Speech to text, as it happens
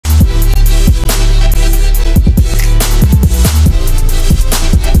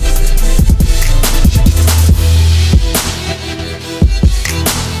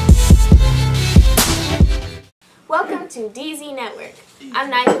DZ Network. I'm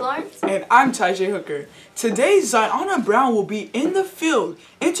Nigel Lawrence. And I'm Ty J. Hooker. Today, Zionna Brown will be in the field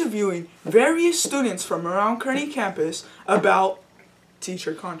interviewing various students from around Kearny campus about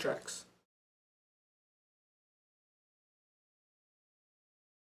teacher contracts.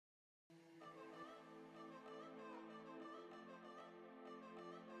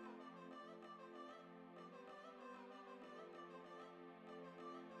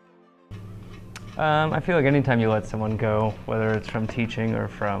 I feel like anytime you let someone go, whether it's from teaching or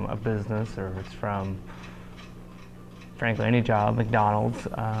from a business or it's from, frankly, any job, McDonald's,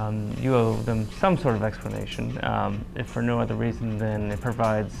 you owe them some sort of explanation, if for no other reason than it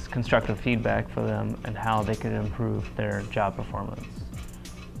provides constructive feedback for them and how they could improve their job performance.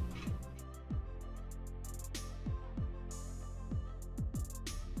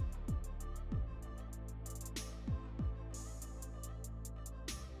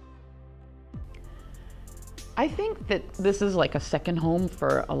 I think that this is like a second home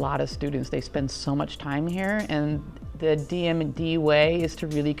for a lot of students. They spend so much time here, and the DM&D way is to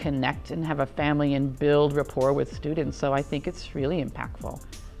really connect and have a family and build rapport with students. So I think it's really impactful.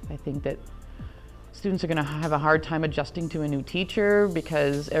 I think that students are going to have a hard time adjusting to a new teacher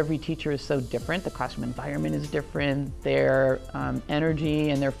because every teacher is so different. The classroom environment is different, their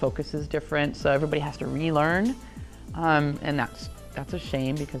energy and their focus is different, so everybody has to relearn, and that's a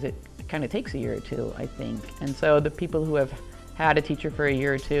shame because it kind of takes a year or two, I think. And so the people who have had a teacher for a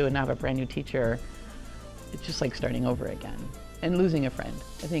year or two and now have a brand new teacher, it's just like starting over again and losing a friend.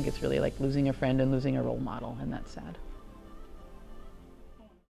 I think it's really like losing a friend and losing a role model, and that's sad.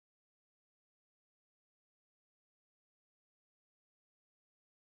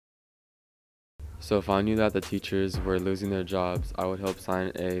 So if I knew that the teachers were losing their jobs, I would help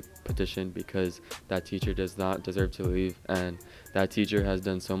sign a petition because that teacher does not deserve to leave, and that teacher has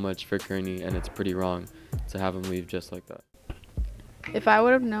done so much for Kearny, and it's pretty wrong to have him leave just like that. If I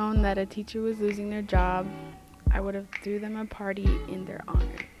would have known that a teacher was losing their job, I would have threw them a party in their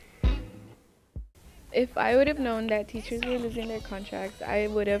honor. If I would have known that teachers were losing their contracts, I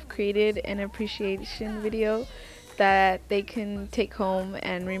would have created an appreciation video that they can take home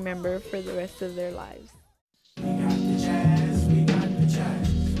and remember for the rest of their lives. We got the jazz, we got the jazz,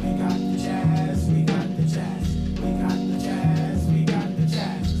 we got the jazz, we got the jazz, we got the jazz, we got the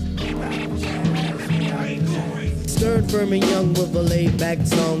jazz, we got the jazz, we got the jazz. Stern, firm, and young with a laid-back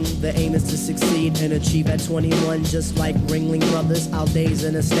tongue. The aim is to succeed and achieve at 21, just like Ringling Brothers. Our days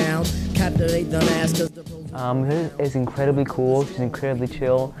in astound, captivate the mass. This is incredibly cool. She's incredibly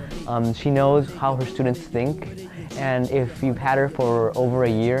chill. She knows how her students think, and if you've had her for over a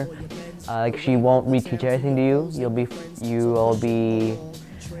year, like she won't reteach everything to you. You'll be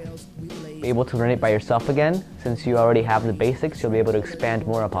able to learn it by yourself again. Since you already have the basics, you'll be able to expand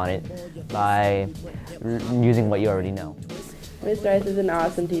more upon it by using what you already know. Ms. Rice is an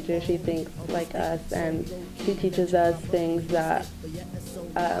awesome teacher. She thinks like us, and she teaches us things that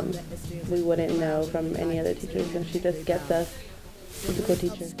we wouldn't know from any other teachers, and she just gets us. She's a cool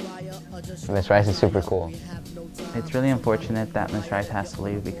teacher. Ms. Rice is super cool. It's really unfortunate that Ms. Rice has to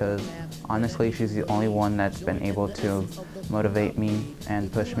leave because honestly she's the only one that's been able to motivate me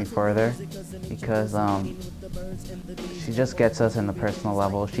and push me further, because she just gets us in the personal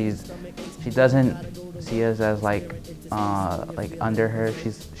level. She doesn't see us as like under her.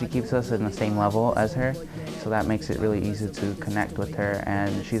 She keeps us in the same level as her, so that makes it really easy to connect with her,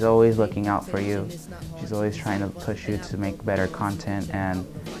 and she's always looking out for you. She's always trying to push you to make better content, and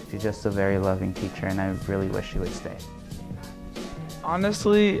she's just a very loving teacher, and I really wish she would stay.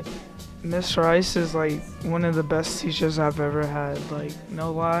 Honestly, Miss Rice is like one of the best teachers I've ever had, like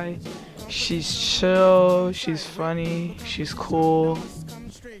no lie. She's chill, she's funny, she's cool.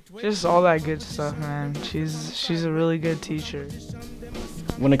 Just all that good stuff, man. She's a really good teacher.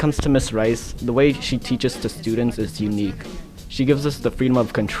 When it comes to Miss Rice, the way she teaches to students is unique. She gives us the freedom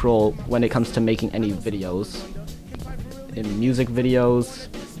of control when it comes to making any videos. In music videos,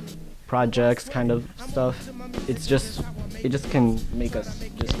 projects kind of stuff. It just can make us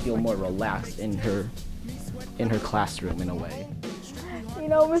just feel more relaxed in her classroom in a way. You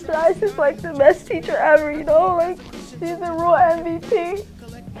know, Miss Rice is like the best teacher ever, you know, like she's a real MVP.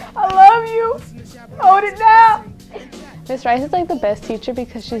 I love you. Hold it down. Miss Rice is like the best teacher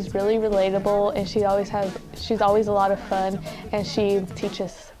because she's really relatable, and she's always a lot of fun, and she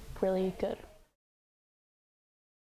teaches really good.